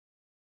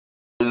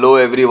Hello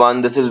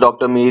everyone, this is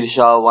Dr. Mihir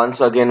Shah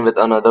once again with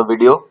another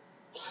video.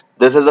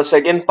 This is the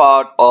second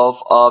part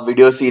of a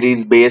video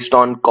series based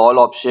on call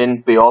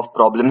option payoff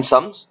problem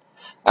sums.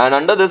 And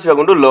under this we are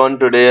going to learn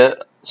today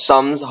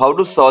how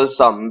to solve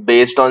sum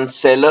based on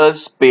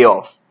seller's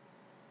payoff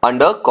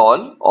under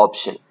call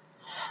option.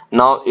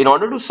 Now in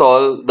order to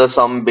solve the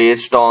sum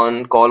based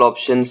on call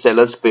option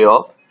seller's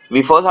payoff,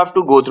 we first have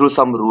to go through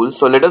some rules.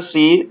 So let us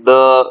see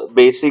the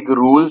basic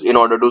rules in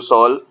order to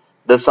solve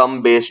the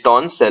sum based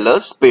on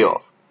seller's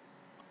payoff.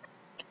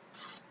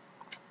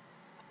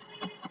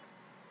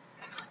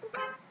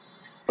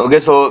 Okay,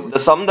 so the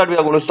sum that we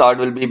are going to start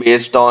will be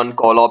based on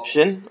call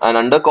option, and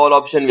under call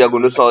option we are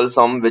going to solve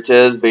sum which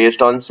is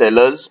based on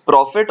seller's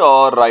profit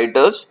or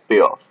writer's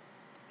payoff.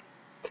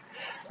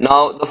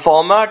 Now the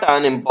format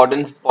and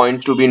important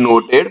points to be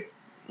noted.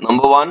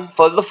 Number one,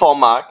 first the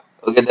format.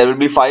 Okay, there will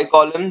be 5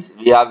 columns.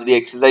 We have the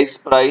exercise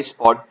price,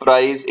 spot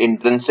price,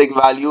 intrinsic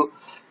value,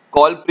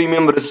 call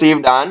premium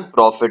received, and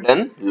profit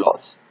and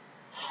loss.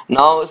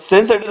 Now,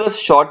 since it is a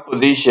short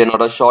position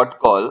or a short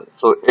call,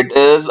 so it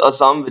is a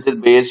sum which is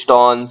based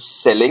on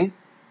selling.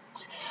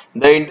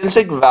 The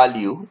intrinsic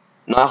value,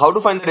 now how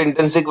to find that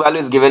intrinsic value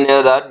is given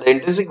here, that the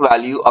intrinsic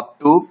value up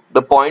to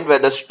the point where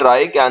the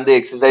strike and the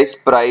exercise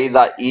price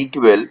are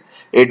equal,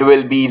 it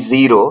will be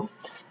 0.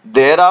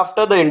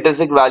 Thereafter, the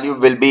intrinsic value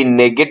will be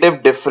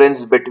negative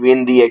difference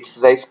between the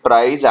exercise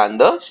price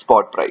and the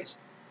spot price.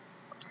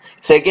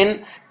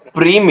 Second,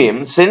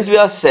 premium, since we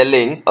are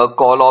selling a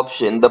call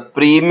option, the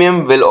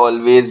premium will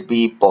always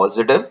be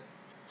positive.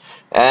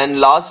 And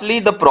lastly,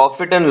 the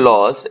profit and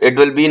loss, it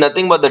will be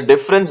nothing but the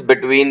difference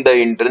between the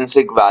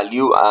intrinsic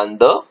value and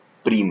the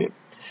premium.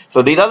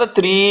 So these are the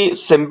 3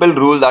 simple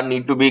rules that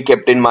need to be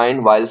kept in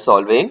mind while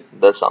solving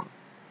the sum.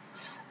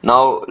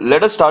 Now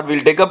let us start.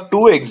 We'll take up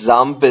 2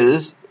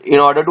 examples in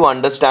order to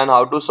understand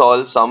how to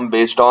solve sum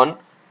based on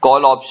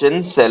call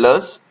option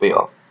seller's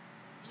payoff.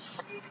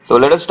 So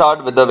let us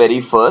start with the very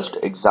first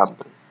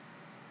example.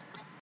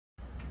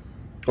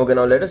 Okay,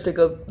 now let us take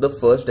up the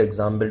first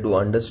example to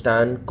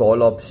understand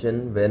call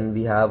option when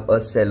we have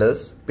a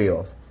seller's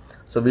payoff.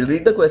 So we'll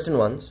read the question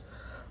once.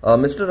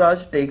 Mr.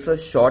 Raj takes a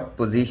short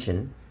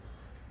position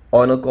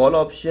on a call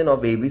option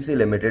of ABC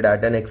Limited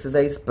at an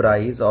exercise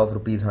price of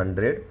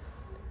 ₹100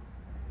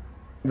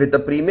 with a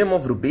premium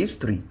of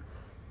 ₹3.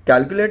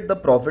 Calculate the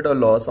profit or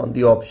loss on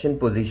the option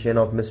position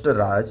of Mr.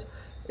 Raj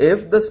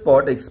if the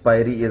spot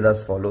expiry is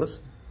as follows.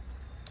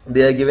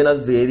 They are given us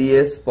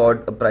various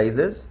spot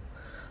prices.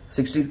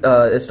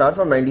 It starts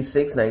from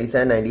 96,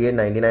 97, 98,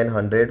 99,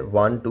 100,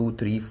 1, 2,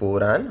 3,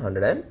 4 and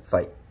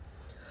 105.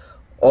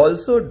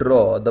 Also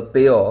draw the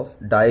payoff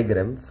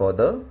diagram for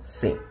the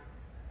same.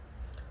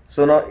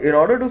 So now in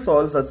order to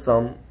solve such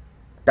sum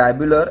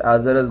tabular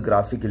as well as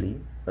graphically,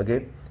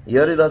 okay,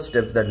 here are the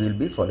steps that we will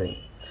be following.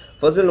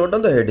 First we'll note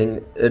on the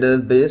heading, it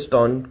is based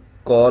on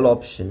call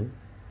option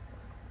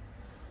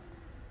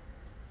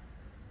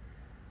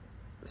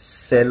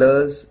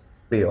seller's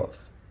payoff.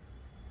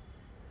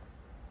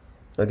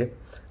 Okay,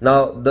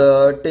 now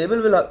the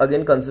table will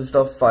again consist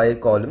of 5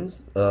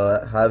 columns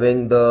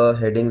having the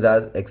headings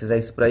as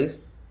exercise price,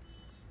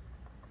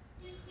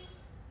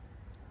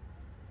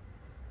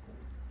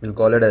 we'll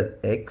call it as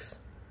X,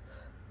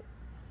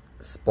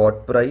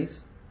 spot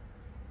price,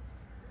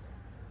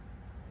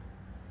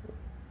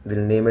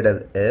 we'll name it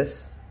as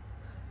S,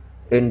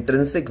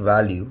 intrinsic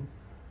value,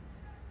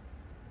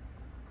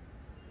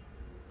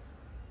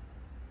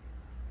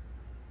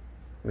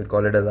 we'll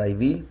call it as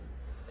IV.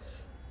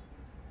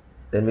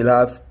 Then we'll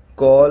have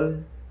call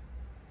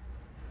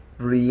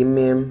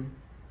premium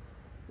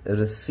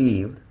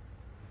received,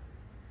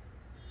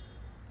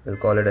 we'll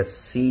call it as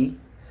C,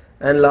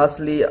 and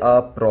lastly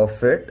our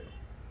profit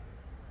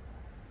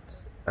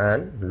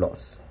and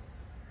loss.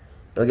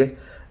 Okay,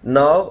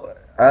 now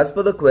as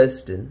per the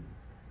question,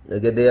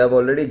 okay, they have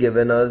already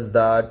given us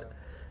that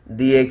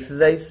the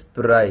exercise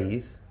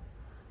price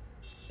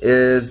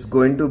is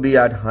going to be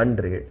at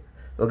 100.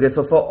 Okay,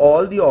 so for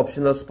all the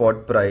options of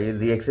spot price,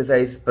 the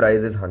exercise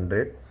price is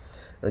 100.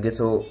 Okay,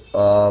 so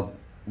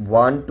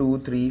 1, 2,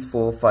 3,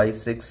 4, 5,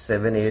 6,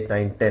 7, 8,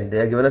 9, 10. They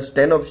are given us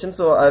 10 options.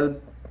 So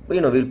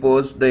we'll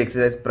post the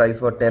exercise price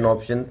for 10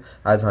 options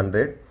as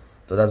 100.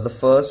 So that's the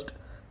first,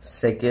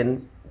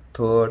 second,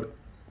 third,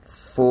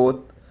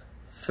 fourth,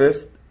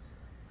 fifth,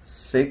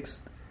 sixth,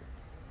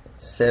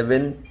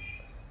 7th,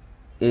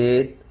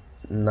 8th,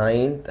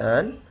 9th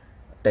and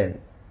 10th.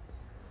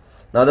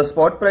 Now the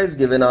spot price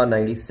given are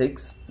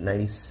 96,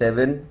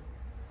 97,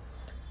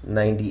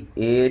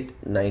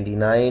 98,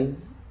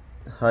 99,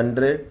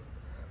 100,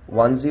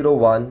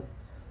 101,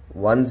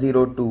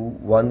 102,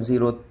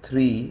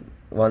 103,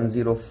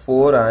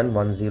 104 and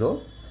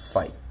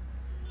 105.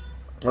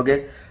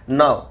 Okay,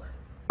 now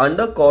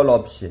under call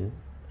option,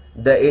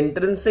 the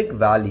intrinsic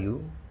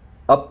value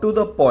up to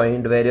the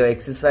point where your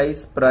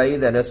exercise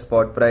price and your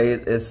spot price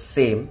is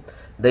same,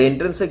 the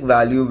intrinsic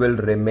value will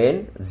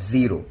remain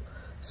 0.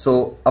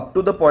 So up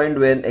to the point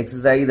when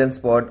exercise and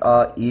spot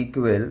are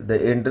equal,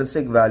 the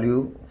intrinsic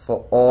value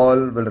for all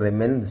will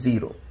remain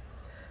 0.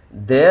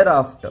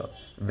 Thereafter,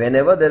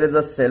 whenever there is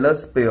a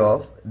seller's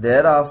payoff,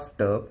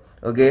 thereafter,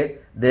 okay,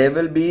 there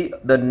will be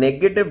the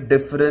negative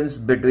difference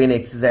between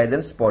exercise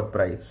and spot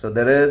price. So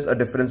there is a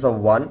difference of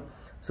 1.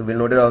 So we'll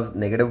note it as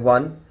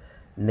 -1,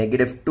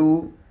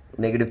 -2,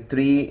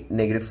 -3,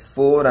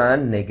 -4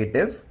 and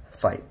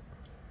 -5.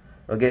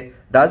 Okay,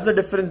 that's the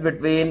difference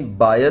between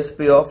buyer's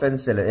payoff and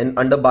seller.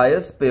 Under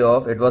buyer's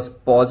payoff, it was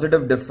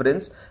positive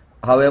difference.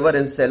 However,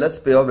 in seller's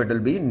payoff, it will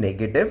be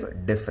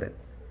negative difference.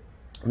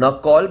 Now,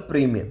 call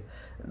premium.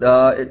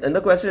 In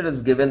the question, it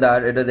is given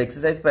that it is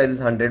exercise price is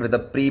 100 with a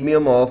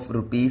premium of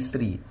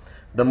 ₹3.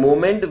 The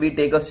moment we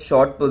take a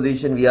short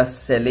position, we are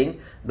selling.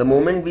 The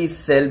moment we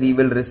sell, we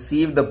will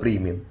receive the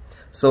premium.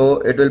 So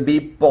it will be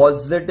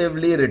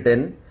positively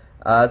written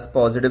as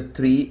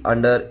 +3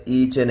 under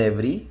each and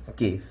every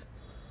case.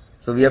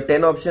 So we have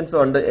 10 options.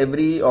 So under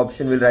every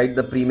option, we'll write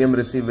the premium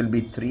received will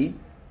be 3.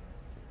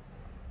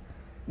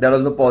 That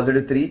also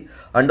 +3.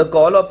 Under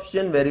call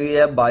option, where we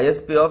have buyer's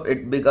payoff,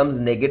 it becomes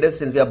negative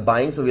since we are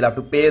buying, so we'll have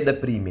to pay the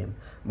premium.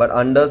 But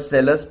under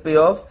seller's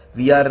payoff,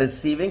 we are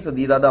receiving, so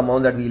these are the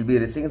amount that we'll be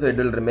receiving, so it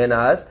will remain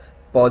as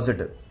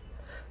positive.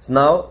 So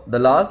now the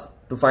last,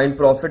 to find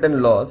profit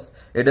and loss,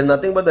 it is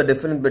nothing but the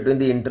difference between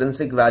the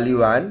intrinsic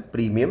value and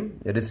premium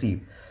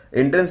received.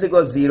 Intrinsic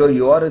was 0,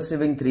 you are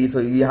receiving 3, so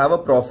we have a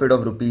profit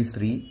of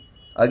 ₹3.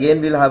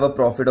 Again, we'll have a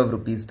profit of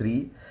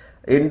 ₹3.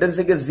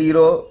 Intrinsic is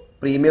 0,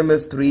 premium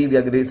is 3, we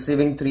are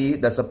receiving 3,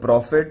 that's a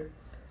profit.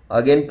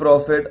 Again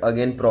profit,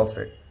 again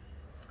profit.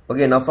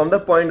 Okay, now from the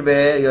point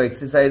where your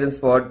exercise and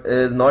spot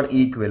is not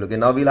equal, okay,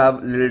 now we'll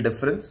have a little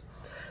difference.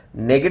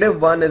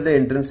 -1 is the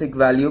intrinsic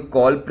value,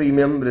 call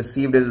premium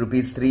received is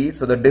 ₹3,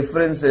 so the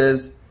difference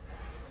is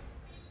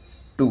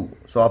 2.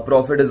 So our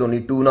profit is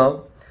only 2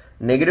 now.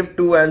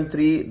 -2 and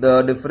 3, the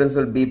difference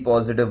will be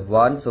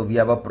 +1, so we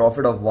have a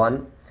profit of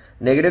 1.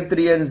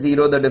 -3 and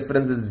 0, the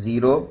difference is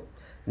 0.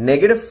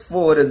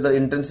 -4 is the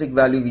intrinsic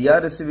value, we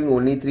are receiving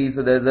only 3,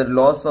 so there is a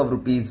loss of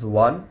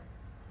 ₹1.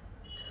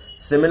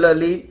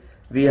 Similarly,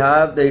 we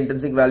have the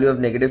intrinsic value of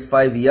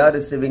 -5, we are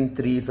receiving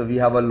 3, so we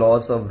have a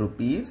loss of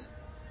 ₹2.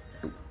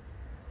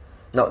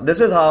 Now this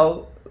is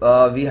how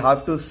we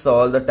have to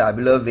solve the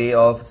tabular way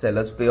of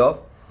seller's payoff.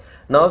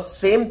 Now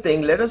same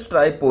thing, let us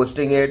try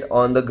posting it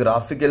on the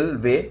graphical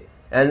way,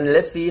 and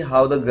let's see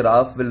how the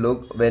graph will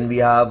look when we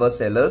have a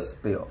seller's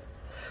payoff.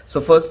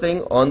 So first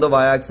thing, on the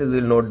y-axis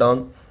we'll note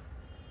down,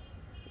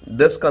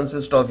 this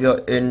consists of your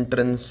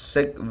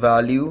intrinsic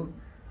value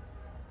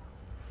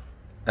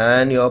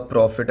and your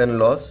profit and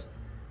loss.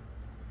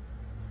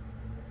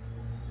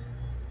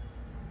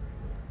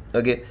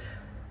 Okay,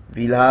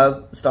 we'll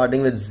have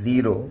starting with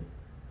 0.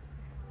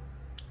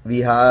 We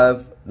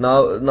have now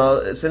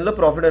since the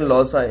profit and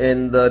loss are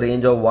in the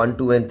range of 1,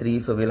 2 and 3,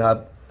 so we'll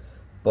have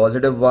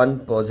 +1,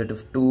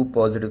 +2,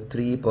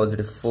 +3,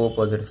 +4,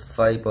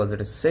 +5,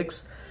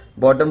 +6.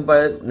 Bottom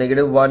pile,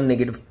 -1,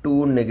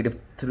 -2,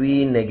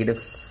 -3,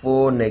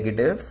 -4,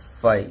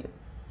 -5.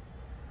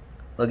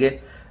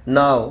 Okay,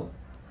 now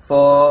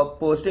for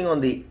posting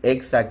on the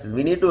x-axis,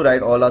 we need to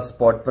write all our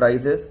spot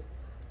prices.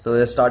 So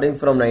we're starting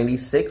from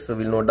 96, so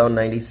we'll note down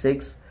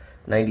 96,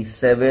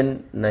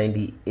 97,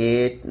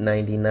 98,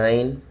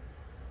 99,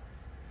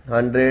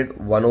 100,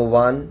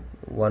 101,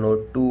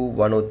 102,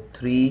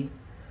 103,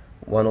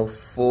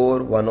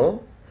 104,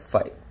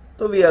 105.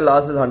 So we are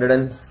last is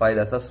 105,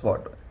 that's a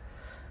spot.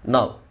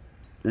 Now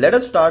let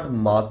us start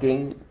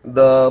marking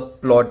the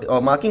plot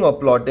or marking or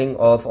plotting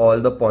of all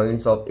the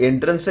points of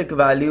intrinsic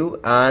value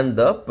and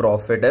the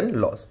profit and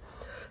loss.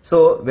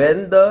 So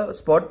when the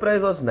spot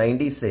price was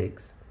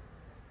 96,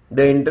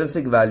 the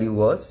intrinsic value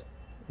was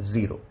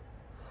 0.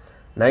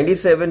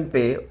 97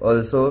 pay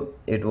also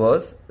it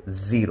was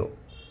 0.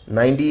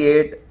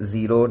 98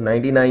 0,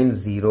 99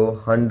 0,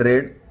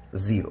 100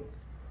 0.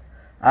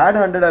 At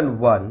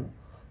 101,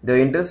 the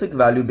intrinsic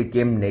value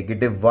became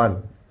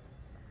 -1.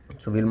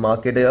 So we'll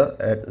mark it here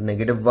at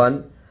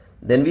 -1.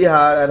 Then we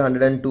had at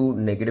 102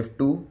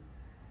 -2.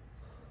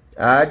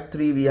 At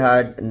 3 we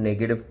had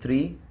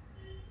 -3.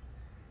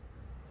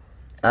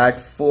 At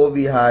 4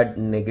 we had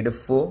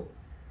 -4.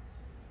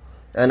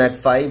 And at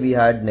 5 we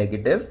had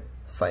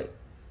 -5.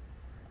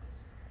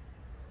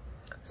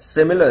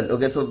 Similar,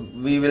 okay, so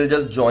we will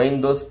just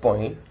join those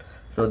points.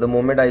 So the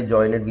moment I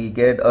join it, we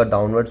get a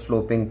downward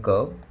sloping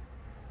curve.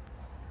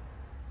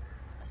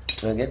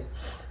 Okay,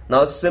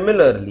 now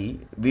similarly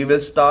we will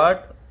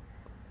start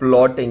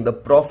plotting the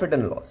profit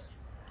and loss.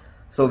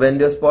 So when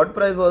the spot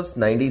price was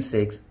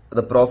 96,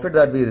 the profit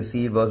that we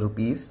received was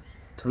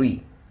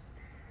 ₹3.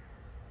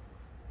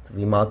 So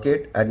we mark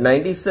it. At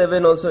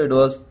 97 also it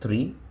was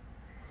 3,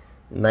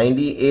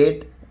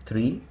 98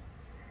 3,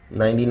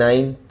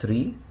 99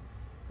 3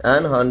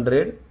 and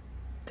 100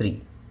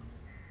 3.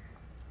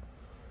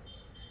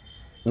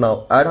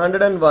 Now at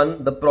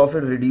 101 the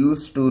profit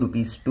reduced to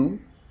 ₹2.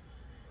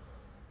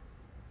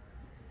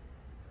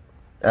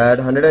 At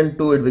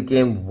 102 it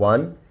became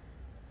 1.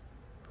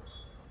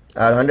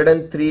 At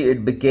 103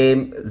 it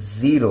became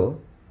 0.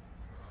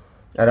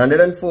 At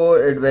 104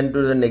 it went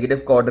to the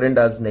negative quadrant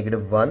as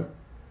 -1.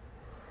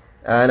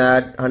 And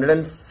at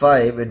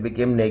 105 it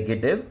became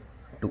 -2.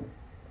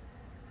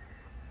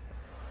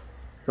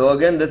 So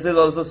again, this is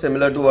also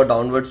similar to a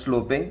downward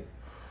sloping.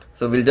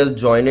 So we'll just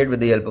join it with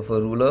the help of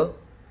a ruler.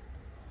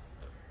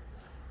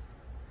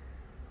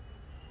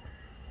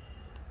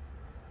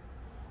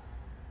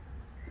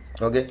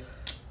 Okay,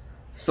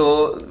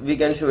 so we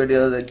can show it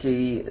here that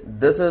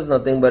this is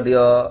nothing but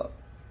your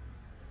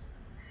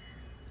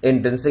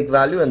intrinsic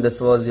value and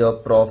this was your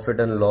profit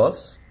and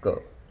loss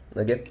curve.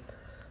 Okay,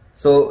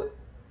 so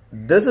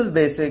this is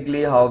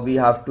basically how we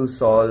have to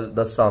solve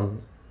the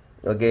sum.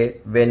 Okay,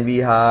 when we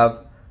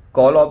have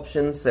call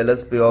option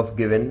seller's payoff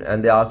given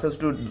and they ask us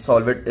to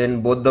solve it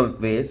in both the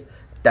ways,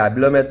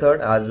 tabular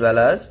method as well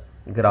as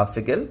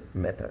graphical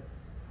method.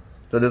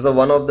 So this is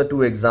one of the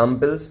two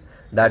examples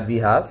that we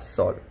have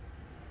solved.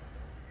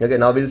 Okay,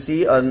 now we'll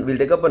see and we'll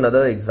take up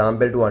another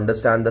example to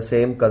understand the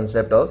same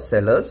concept of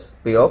seller's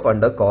payoff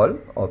under call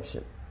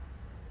option.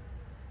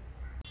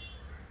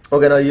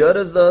 Okay, now here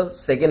is the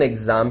second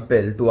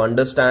example to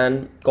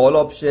understand call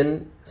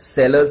option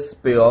seller's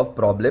payoff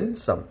problem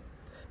sum.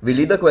 We'll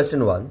read the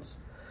question once.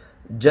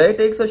 Jay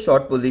takes a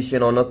short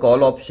position on a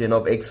call option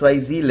of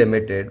XYZ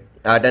Limited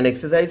at an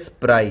exercise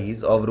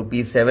price of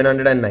rupees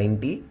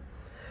 790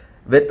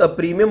 with a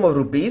premium of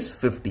rupees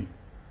 50.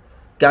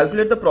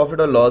 Calculate the profit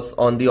or loss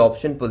on the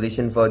option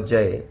position for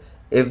Jay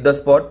if the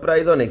spot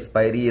price on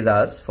expiry is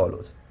as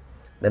follows.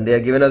 Then they are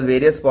given us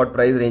various spot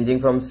price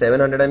ranging from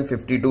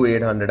 750 to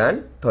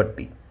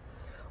 830.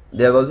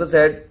 They have also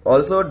said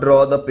also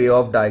draw the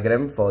payoff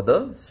diagram for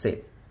the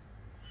same.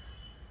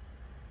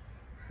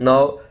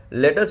 Now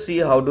let us see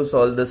how to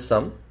solve this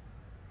sum,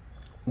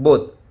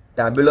 both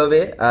tabular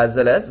way as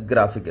well as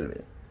graphical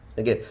way.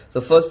 Okay,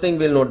 so first thing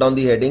we'll note down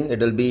the heading.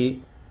 It will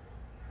be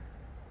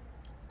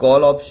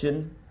call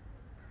option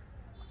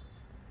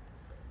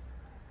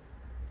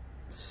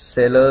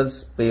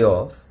seller's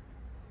payoff.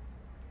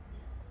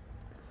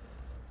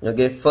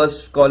 Okay,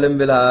 first column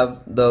will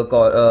have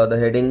the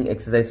heading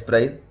exercise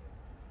price.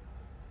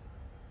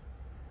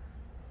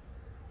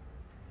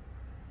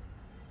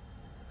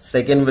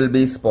 Second will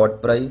be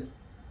spot price.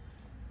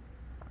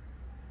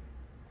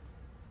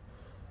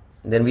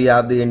 Then we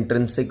have the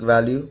intrinsic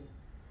value.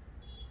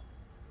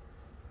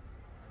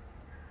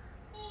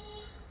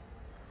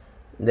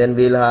 Then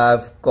we'll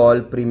have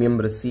call premium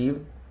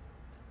received.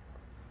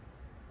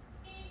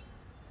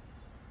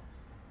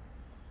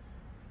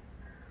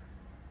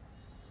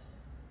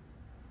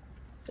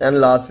 And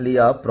lastly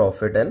our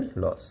profit and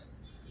loss.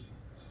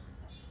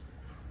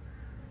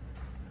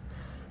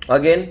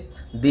 Again,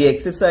 the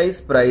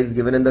exercise price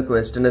given in the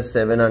question is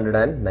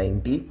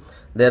 790.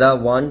 There are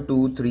 1,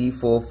 2, 3,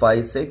 4,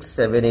 5, 6,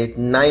 7, 8,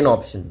 9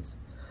 options.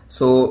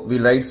 So we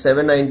write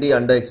 790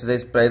 under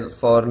exercise price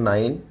for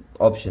 9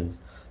 options.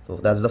 So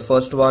that's the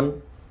first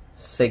one,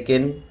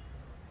 second,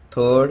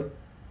 third,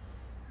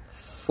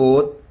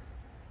 fourth,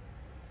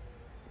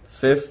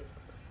 fifth,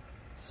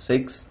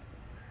 sixth,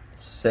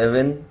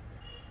 seventh,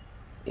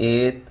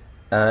 8th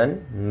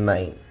and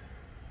 9.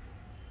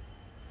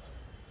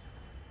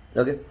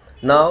 Okay,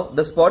 now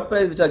the spot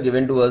price which are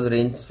given to us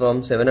range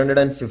from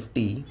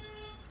 750,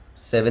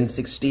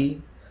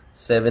 760,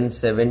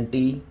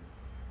 770,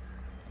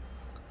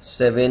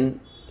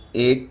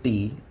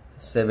 780,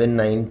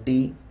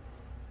 790,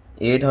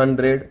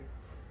 800,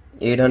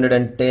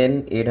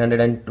 810,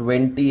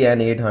 820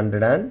 and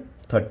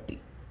 830.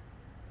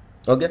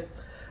 Okay,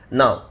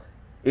 now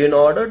in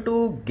order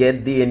to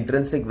get the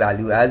intrinsic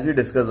value, as we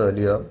discussed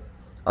earlier,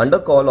 under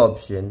call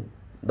option,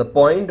 the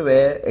point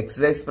where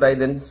exercise price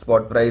and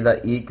spot price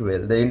are equal,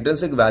 the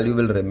intrinsic value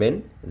will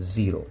remain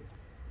 0.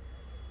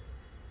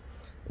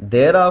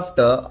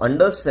 Thereafter,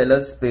 under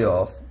seller's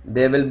payoff,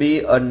 there will be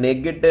a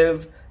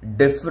negative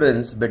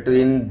difference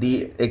between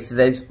the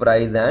exercise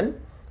price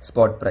and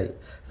spot price.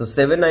 So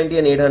 790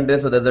 and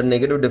 800, so there's a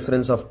negative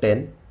difference of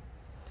 10.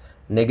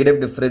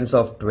 Negative difference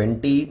of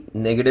 20,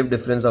 negative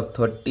difference of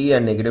 30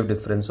 and negative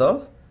difference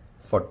of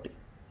 40.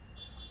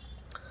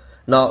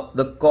 Now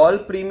the call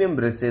premium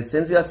received,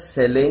 since we are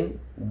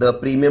selling, the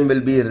premium will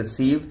be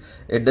received.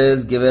 It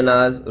is given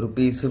as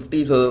rupees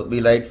 50, so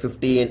we write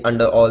 50 in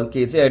under all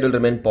cases. It will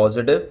remain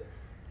positive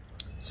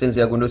since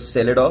we are going to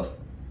sell it off.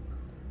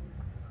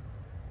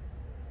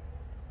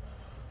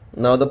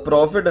 Now the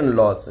profit and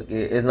loss,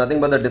 okay, is nothing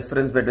but the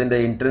difference between the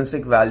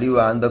intrinsic value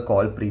and the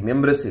call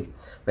premium received.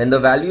 When the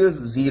value is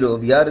 0,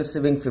 we are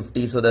receiving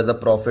 50, so there's a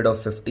profit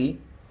of 50.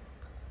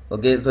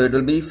 Okay, so it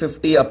will be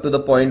 50 up to the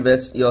point where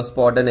your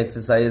spot and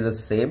exercise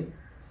is same.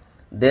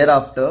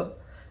 Thereafter,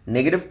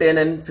 negative 10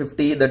 and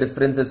 50, the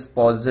difference is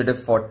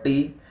positive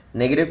 40.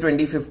 Negative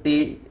 20,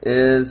 50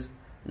 is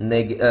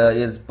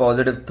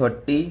positive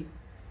 30.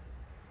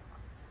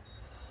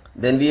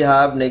 Then we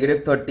have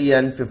negative 30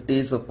 and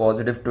 50, so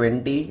positive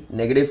 20.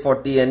 Negative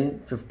 40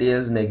 and 50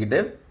 is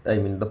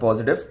the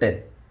positive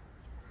 10.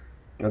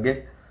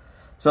 Okay.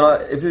 So now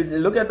if you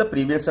look at the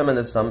previous sum and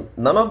this sum,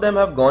 none of them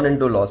have gone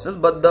into losses,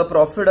 but the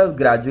profit has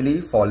gradually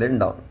fallen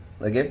down.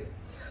 Okay.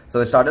 So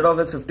it started off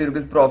with 50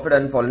 rupees profit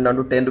and fallen down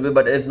to 10 rupees,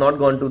 but it's not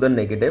gone to the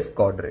negative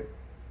quadrant.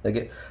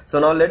 Okay. So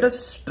now let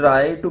us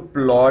try to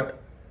plot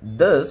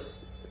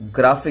this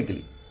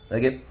graphically.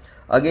 Okay.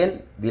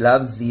 Again, we'll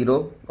have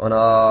 0 on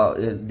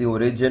the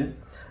origin.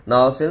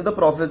 Now, since the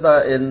profits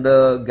are in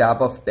the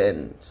gap of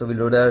 10, so we'll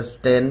do that as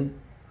 10,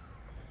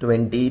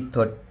 20,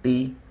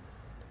 30,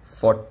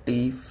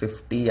 40,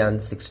 50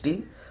 and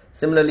 60.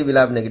 Similarly, we'll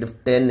have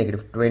negative 10,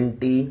 negative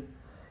 20,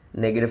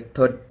 negative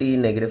 30,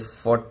 negative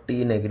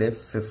 40, negative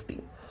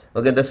 50.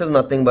 Okay, this is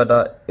nothing but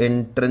our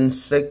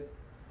intrinsic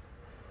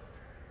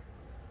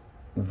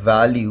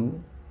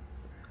value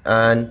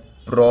and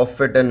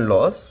profit and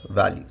loss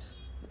values.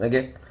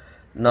 Okay,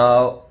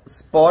 now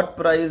spot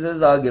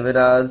prices are given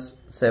as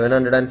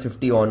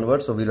 750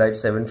 onwards, so we write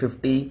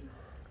 750,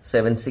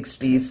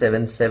 760,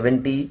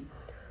 770,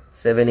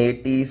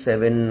 780,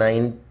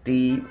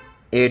 790,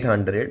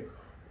 800,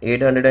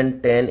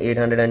 810,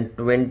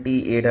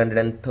 820,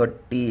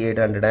 830,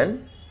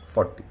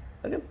 840.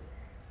 Okay,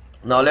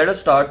 now let us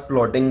start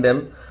plotting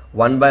them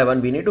one by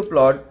one. We need to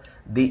plot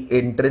the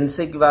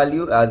intrinsic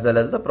value as well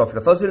as the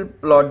profit. First, we'll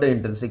plot the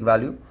intrinsic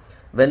value.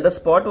 When the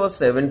spot was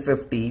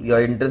 750,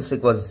 your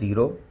intrinsic was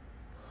 0.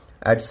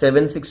 At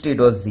 760, it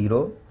was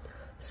 0.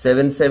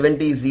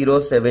 770, 0.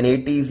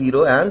 780,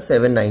 0. And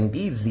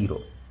 790,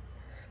 0.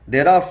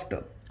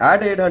 Thereafter,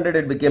 at 800,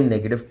 it became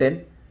negative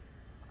 10.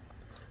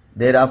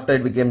 Thereafter,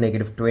 it became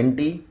negative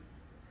 20,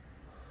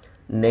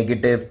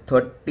 negative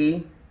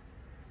 30,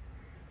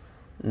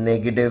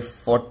 negative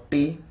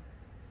 40,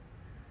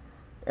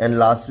 and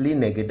lastly,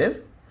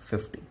 negative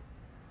 50.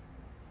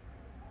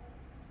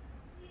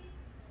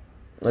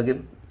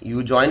 Okay,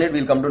 you join it,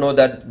 we'll come to know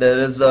that there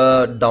is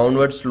a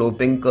downward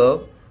sloping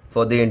curve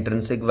for the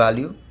intrinsic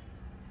value.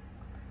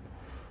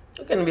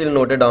 Okay, and we'll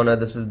note it down as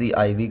this is the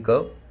IV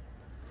curve.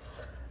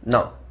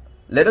 Now,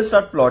 let us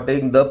start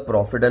plotting the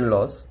profit and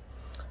loss.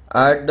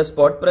 At the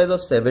spot price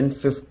of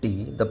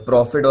 750, the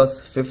profit was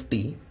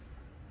 50.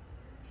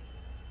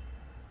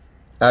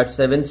 At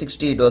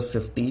 760, it was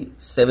 50.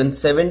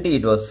 770,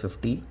 it was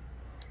 50.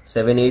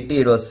 780,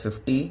 it was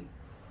 50.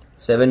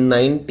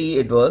 790,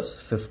 it was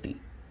 50.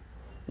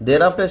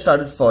 Thereafter, it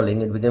started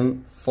falling. It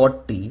became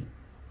 40.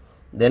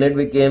 Then it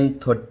became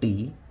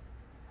 30.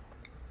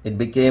 It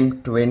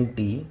became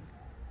 20.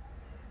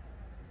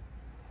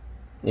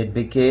 It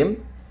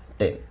became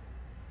 10.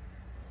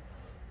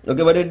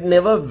 Okay, but it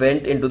never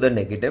went into the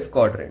negative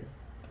quadrant.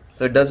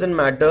 So it doesn't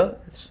matter.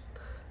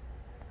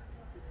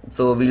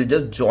 So we'll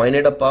just join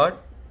it apart.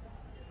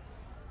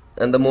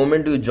 And the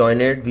moment you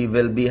join it, we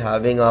will be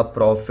having our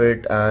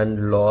profit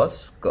and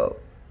loss curve.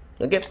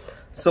 Okay,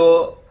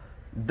 so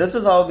this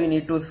is how we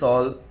need to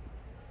solve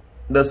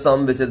the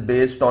sum which is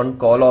based on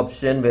call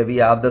option, where we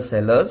have the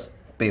seller's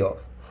payoff.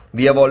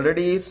 We have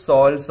already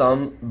solved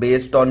sum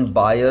based on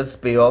buyer's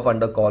payoff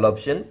under call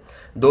option.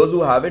 Those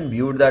who haven't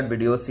viewed that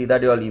video, see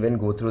that you all even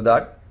go through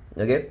that.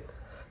 Okay,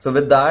 so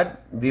with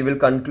that, we will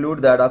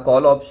conclude that our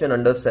call option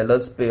under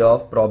seller's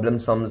payoff problem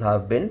sums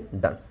have been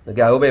done.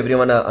 Okay, I hope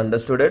everyone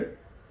understood it.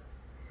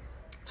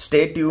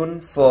 Stay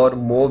tuned for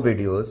more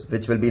videos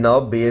which will be now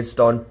based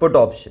on put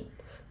option.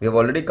 We have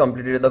already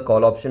completed the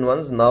call option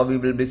ones. Now we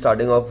will be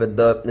starting off with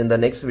in the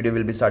next video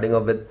we'll be starting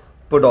off with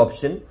put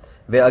option,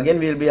 where again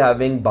we will be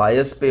having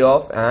buyer's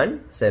payoff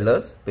and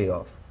seller's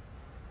payoff.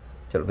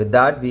 So with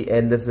that, we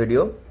end this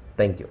video.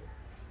 Thank you.